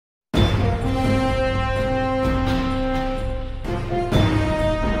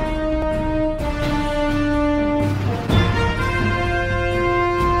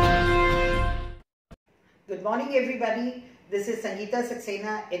morning, everybody. This is Sangeeta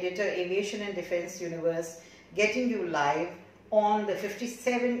Saxena, editor, Aviation and Defence Universe, getting you live on the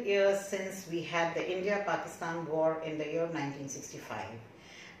 57 years since we had the India-Pakistan war in the year 1965.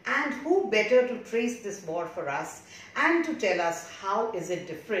 And who better to trace this war for us and to tell us how is it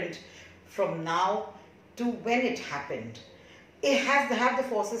different from now to when it happened. Have the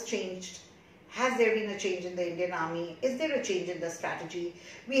forces changed? Has there been a change in the Indian Army? Is there a change in the strategy?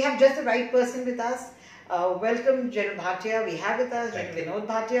 We have just the right person with us. Welcome General Bhatia. We have with us General Vinod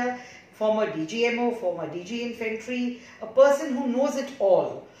Bhatia, former DGMO, former DG Infantry, a person who knows it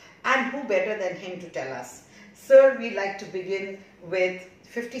all. And who better than him to tell us? Sir, we'd like to begin with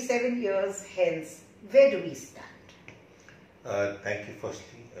 57 years hence. Where do we stand? Thank you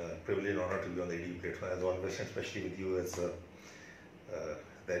firstly. Privilege and honor to be on the EDU platform as always, and especially with you as the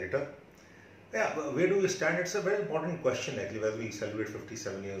editor. Yeah, where do we stand? It's a very important question actually as we celebrate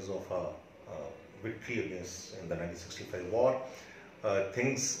 57 years of victory against in the 1965 war.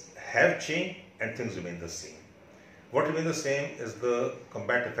 Things have changed and things remain the same. What remains the same is the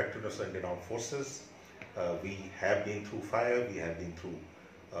combat effectiveness of Indian Armed Forces. We have been through fire, we have been through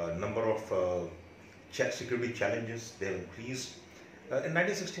a number of security challenges. They have increased. In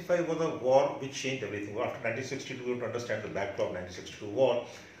 1965 was a war which changed everything. After 1962, we have to understand the backdrop of 1962 war.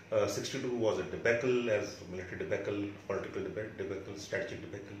 62 was a debacle, as military debacle, political debacle, strategic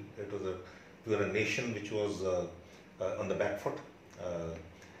debacle. We were a nation which was on the back foot.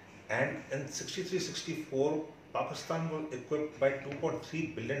 And in 63-64, Pakistan was equipped by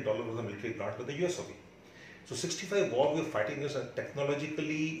 $2.3 billion of the military grant by the USOV. So 65 war, we were fighting against a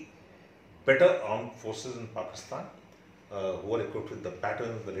technologically better armed forces in Pakistan, who were equipped with the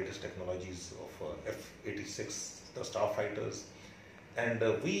patterns, the latest technologies of F-86, the starfighters. And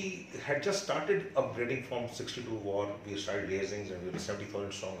we had just started upgrading from 62 war. We started raising and we were a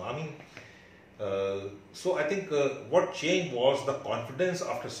 70,000 strong army. So I think what changed was the confidence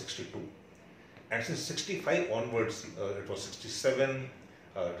after 62. And since 65 onwards, it was 67,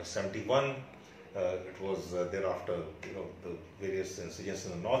 it was 71, it was thereafter, the various incidents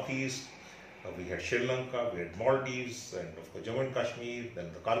in the northeast. We had Sri Lanka, we had Maldives, and of course Jammu and Kashmir,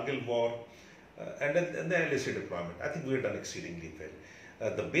 then the Kargil war, and then the LAC deployment. I think we had done exceedingly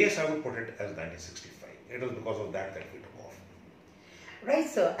well. The base, I would put it as 1965. It was because of that we took off. Right,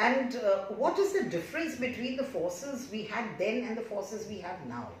 sir. And what is the difference between the forces we had then and the forces we have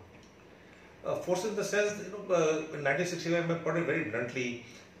now? Forces in the sense, in 1965, I put it very bluntly,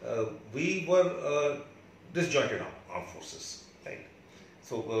 we were disjointed armed forces, right?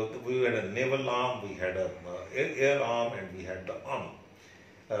 So we had a naval arm, we had a air arm, and we had the army.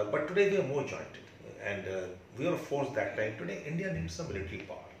 But today we are more jointed, and we were forced that time. Today India needs some military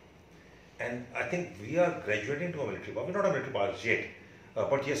power, and I think we are graduating to a military power. We're not a military power yet,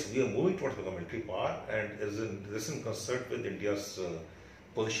 but yes, we are moving towards becoming a military power, and this in concert with India's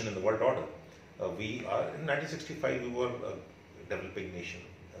position in the world order. We are in 1965. We were a developing nation.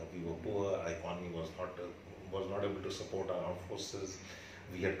 We were poor. Our economy was not able to support our armed forces.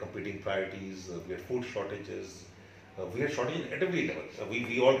 We had competing priorities. We had food shortages. We had shortages at every level.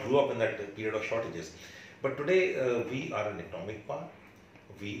 We all grew up in that period of shortages. But today we are an economic power,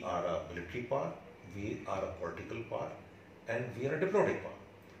 we are a military power, we are a political power, and we are a diplomatic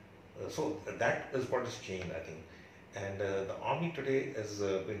power. So that is what has changed, I think. And the army today has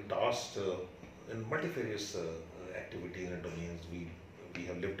been tasked in multifarious activities and domains. We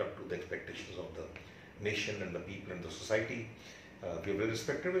have lived up to the expectations of the nation and the people and the society. We were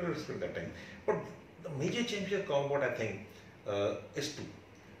respected, we were respected that time. But the major change here come what I think is two.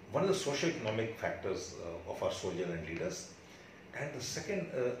 One is the socio-economic factors of our soldiers and leaders. And the second,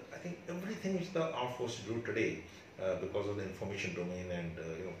 I think everything which the armed forces do today, because of the information domain and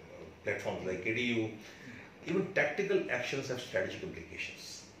platforms like EDU, even tactical actions have strategic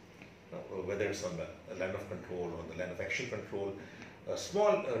implications. Whether it's on the line of control or the line of action control, a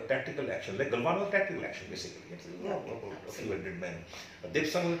small tactical action, like Galwan was a tactical action basically. It's a few hundred men.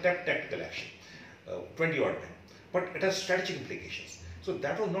 Dipsang was a tactical action, 20 odd men. But it has strategic implications. So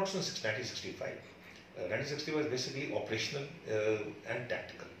that was not since 1965. 1960 was basically operational and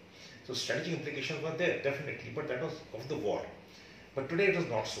tactical. So strategic implications were there, definitely, but that was of the war. But today it is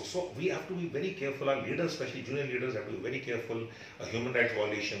not so. So we have to be very careful. Our leaders, especially junior leaders, have to be very careful. A human rights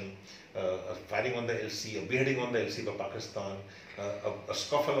violation, a firing on the LC, a beheading on the LC by Pakistan, a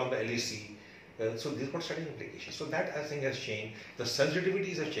scuffle on the LAC. So these got strategic implications. So that I think has changed. The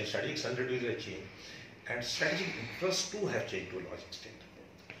sensitivities have changed, strategic sensitivities have changed. And strategic interests too have changed to a large extent.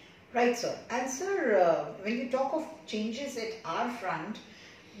 Right, sir. And sir, when you talk of changes at our front,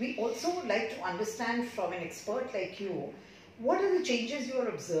 we also would like to understand from an expert like you, what are the changes you are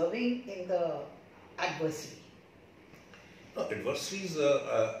observing in the adversary? No, adversaries,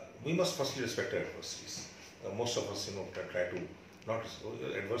 we must firstly respect our adversaries. Most of us, try to not,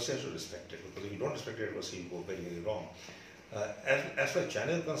 adversaries should respect it, because if you don't respect your adversary, you go very, very wrong. As far as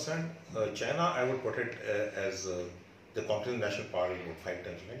China is concerned, China, I would put it as the competent national power is about 5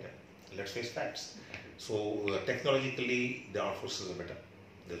 times of India. Let's face facts. So technologically, the armed forces are better.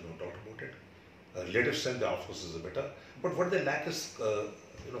 There's no doubt about it. Relative strength, the armed forces are better. But what they lack is,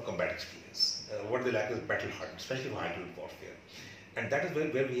 combat experience. What they lack is battle hardened, especially for high-level warfare. And that is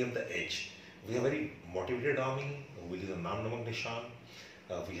where we have the edge. We have a very motivated army. We live in Naam Namak Nishan.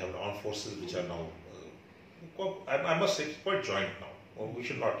 We have armed forces which are now, I must say, quite joint now. We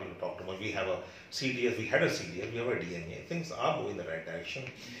should not talk too much. We have a CDS, we had a CDS, we have a DMA. Things are moving in the right direction.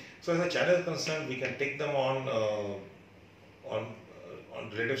 So as a China is concerned, we can take them on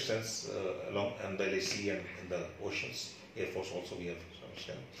relative sense along and the LAC and in the oceans. Air Force also we have some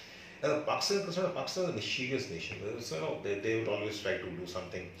strength. As Pakistan is concerned, Pakistan is a mischievous nation. So they would always try to do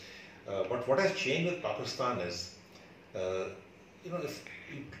something. But what has changed with Pakistan is, if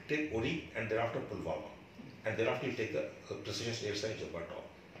you take Uri and thereafter Pulwama, and thereafter you take the precision airstrike Jambatov.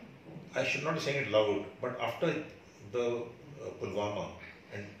 I should not be saying it loud, but after the Pulwama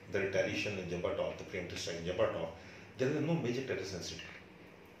and the retaliation in Jambatov, the preemptive strike in Jambatov, there is no major terrorist incident.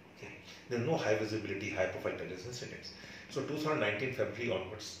 Okay? There are no high visibility, high profile terrorist incidents. So 2019 February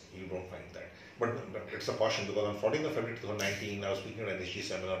onwards, you don't find that. But it's a caution, because on 14th of February 2019, I was speaking at an NSG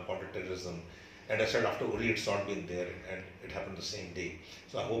seminar on counter-terrorism, and I said after Uri it's not been there, and it happened the same day.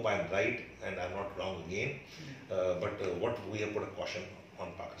 So I hope I'm right and I'm not wrong again. But what we have put a caution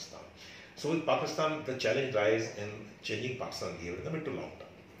on Pakistan. So with Pakistan, the challenge lies in changing Pakistan's behavior in the mid to long term.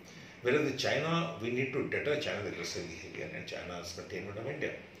 Whereas with China, we need to deter China's aggressive behavior and China's containment of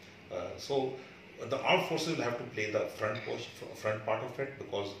India. So the armed forces will have to play the front part of it,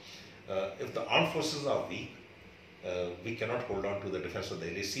 because if the armed forces are weak, we cannot hold on to the defense of the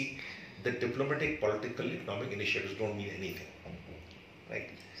LAC. The diplomatic, political, economic initiatives don't mean anything, right?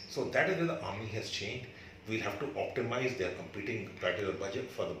 So that is where the army has changed. We'll have to optimize their competing criteria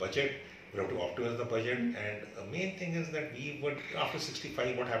for the budget. We have to optimize the budget, and the main thing is that we would, after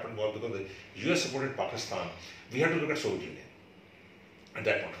 65, what happened was, because the US supported Pakistan, we had to look at Soviet Union at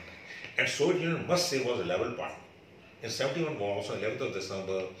that point of time. And Soviet Union, must say, was a level partner. In 71 was also 11th of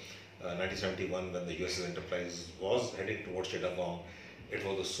December 1971, when the USS Enterprise was heading towards Chittagong. It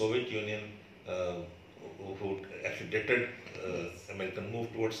was the Soviet Union who actually deterred American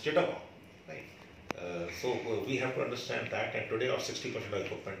move towards Chittagong. Right? So we have to understand that, and today our 60% of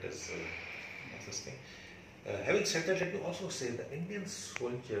equipment is existing. Having said that, let me also say the Indian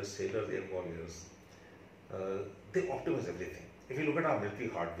soldiers, sailors, air warriors, they optimize everything. If you look at our military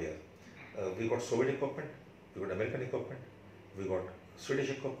hardware, we got Soviet equipment, we got American equipment, we got Swedish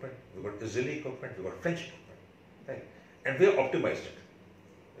equipment, we got Israeli equipment, we got French equipment, right? And we have optimized it.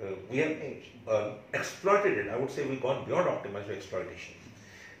 We have exploited it. I would say we've gone beyond optimized to exploitation.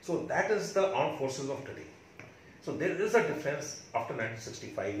 So that is the armed forces of today. So there is a difference after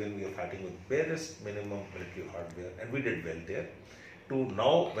 1965, when we are fighting with barest minimum military hardware, and we did well there, to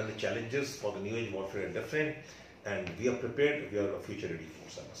now when the challenges for the new age warfare are different, and we are prepared, we are a future ready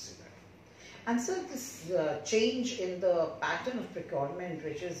force, I must say that. And so this change in the pattern of procurement,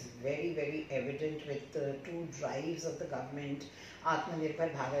 which is very, very evident with the two drives of the government,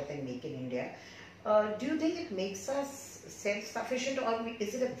 Atmanirbhar Bharat and Make in India, do you think it makes us self-sufficient, or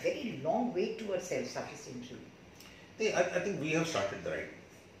is it a very long way towards self-sufficiency? I think we have started the right.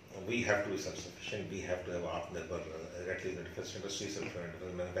 We have to be self-sufficient. We have to have Atmanirbhar, at least in the defense industry,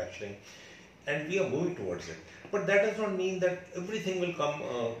 self-reliant manufacturing, and we are moving towards it. But that does not mean that everything will come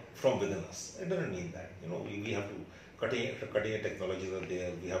from within us. It doesn't mean that. We have to cutting edge technologies are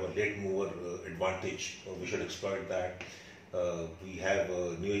there. We have a late mover advantage. We should exploit that. We have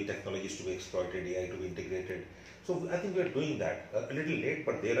new age technologies to be exploited, AI to be integrated. So I think we are doing that. A little late,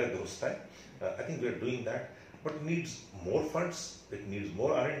 but there are those time. I think we are doing that. But it needs more funds. It needs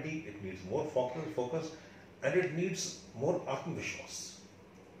more R&D. It needs more focus, and it needs more Atmavishwas.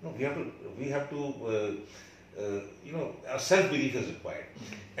 We have to. Our self-belief is required,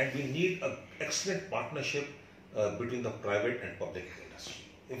 and we need an excellent partnership between the private and public industry.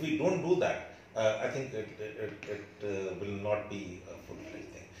 If we don't do that, I think it will not be a full-fledged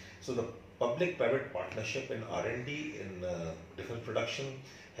thing. So the public-private partnership in R&D, in defense production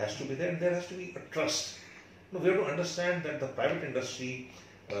has to be there, and there has to be a trust. We have to understand that the private industry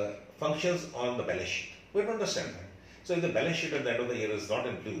functions on the balance sheet. We have to understand that. So if the balance sheet at the end of the year is not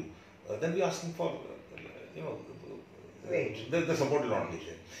in blue, then we are asking for, the support will not be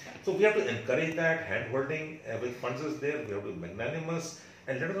there. So we have to encourage that hand-holding with funds is there. We have to be magnanimous.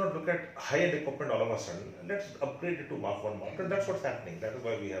 And let us not look at high-end equipment all of a sudden. Let's upgrade it to Mark 1, Mark 2. And that's what's happening. That is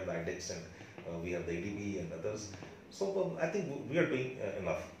why we have the IDEX and we have the ADB and others. So I think we are doing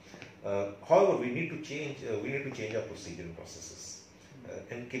enough. However, we need to change. We need to change our procedure and processes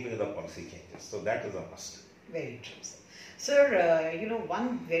in keeping with the policy changes. So that is a must. Very true, sir. Sir,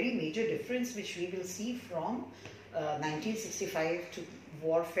 one very major difference which we will see from 1965 to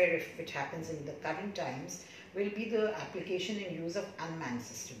warfare, if it happens in the current times, will be the application and use of unmanned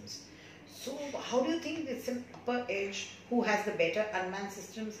systems. So how do you think it's an upper edge? Who has the better unmanned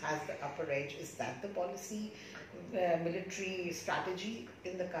systems has the upper edge? Is that the policy, military strategy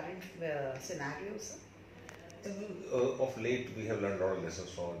in the current scenario, sir? Of late, we have learned a lot of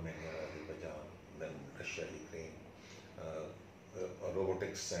lessons from Armenia, Azerbaijan, then Russia, Ukraine.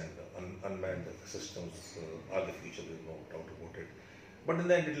 Robotics and unmanned systems are the future. There is no doubt about it. But in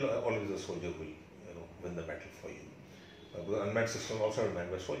the end, it will always a soldier who will win the battle for you. Because unmanned systems also are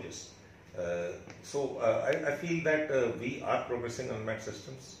manned by soldiers. So I feel that we are progressing unmanned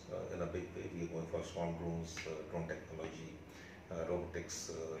systems in a big way. We are going for swarm drones, drone technology,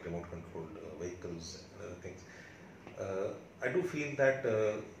 robotics, remote controlled vehicles, and other things. I do feel that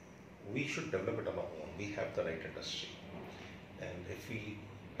we should develop it on our own. We have the right industry. And if we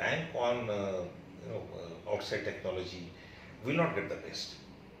bank on outside technology, we will not get the best.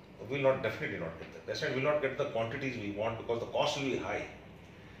 We will definitely not get the best, and we will not get the quantities we want because the cost will be high,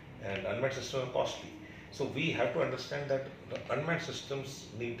 and unmanned systems are costly. So we have to understand that the unmanned systems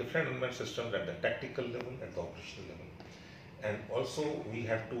need different unmanned systems at the tactical level, at the operational level, and also we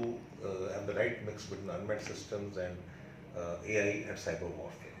have to have the right mix between unmanned systems and AI and cyber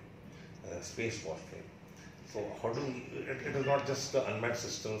warfare, space warfare. So how do we, it is not just the unmanned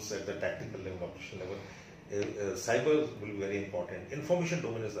systems at the tactical level, operational level. Cyber will be very important. Information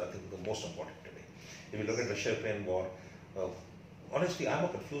domain is, I think, the most important today. If you look at the Russia-Ukraine war, honestly, I'm a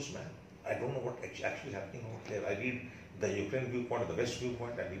confused man. I don't know what actually happening over there. I read the Ukraine viewpoint, the West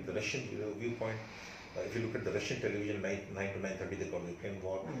viewpoint, I read the Russian viewpoint. If you look at the Russian television, 9 to 9:30, they call the Ukraine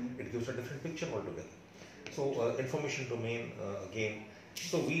war. It gives a different picture altogether. So information domain, again,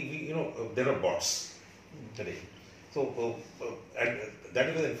 so we there are bots today. So and that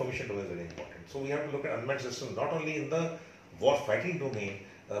is the information domain is very important. So we have to look at unmanned systems not only in the war fighting domain,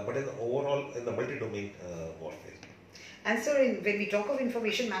 but in the overall, in the multi-domain warfare. And so when we talk of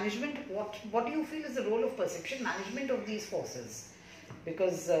information management, what do you feel is the role of perception management of these forces?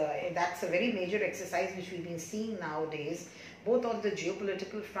 Because that's a very major exercise which we've been seeing nowadays, both on the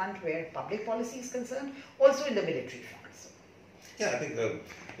geopolitical front where public policy is concerned, also in the military front. Yeah, I think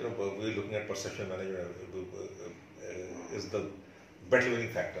we're looking at perception management is the battle winning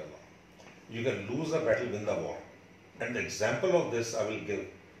factor now. You can lose a battle, win the war. And the example of this I will give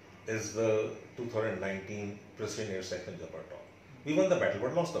is the 2019 Precision Airstrike in Japan. We won the battle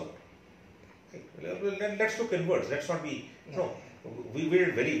but lost the war. Okay. Let's look inwards. Let's not be, we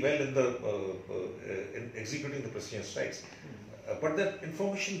did very well in the in executing the precision strikes. But the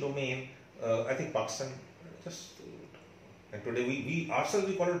information domain, I think Pakistan just, and today we ourselves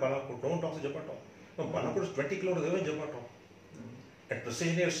we call it Balakot. Don't talk to Japan. No, Balakot is 20 kilometers away in Japan. And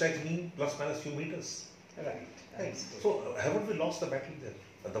precision airstrikes mean plus minus few meters. Right. So haven't we lost the battle there?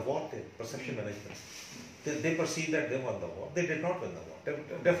 The war there, perception management. They perceive that they won the war. They did not win the war.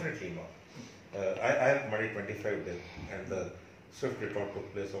 Definitely not. I have Madi 25 there, and the swift retort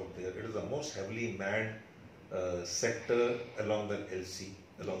took place out there. It is the most heavily manned sector along the LC,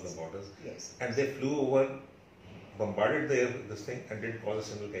 along the borders. Yes. And they flew over, bombarded this thing, and didn't cause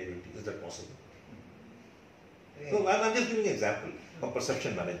a single casualty. Is that possible? Right. So I'm just giving an example of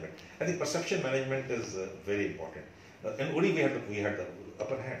perception management. I think perception management is very important. In Uri we had the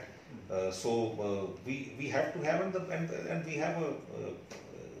upper hand. So we have to have and we have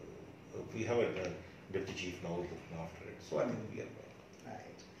a deputy chief now looking after it. So I think we are well.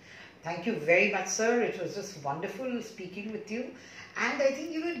 Right. Thank you very much, sir. It was just wonderful speaking with you. And I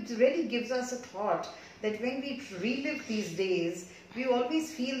think it really gives us a thought that when we relive these days, we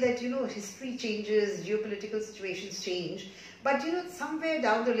always feel that, history changes, geopolitical situations change, but, somewhere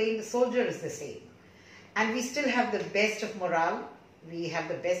down the lane, the soldier is the same. And we still have the best of morale, we have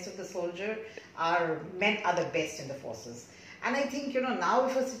the best of the soldier, our men are the best in the forces. And I think, now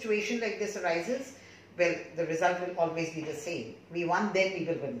if a situation like this arises, well, the result will always be the same. We won then, we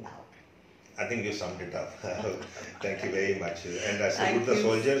will win now. I think you summed it up. Thank you very much. And I salute the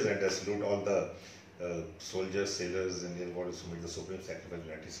soldiers and I salute all the soldiers, sailors, Indian warriors who made the supreme sacrifice in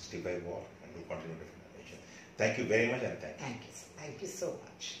the 1965 war and will continue to defend the nation. Thank you very much and thank you. Thank you so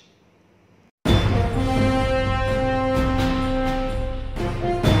much.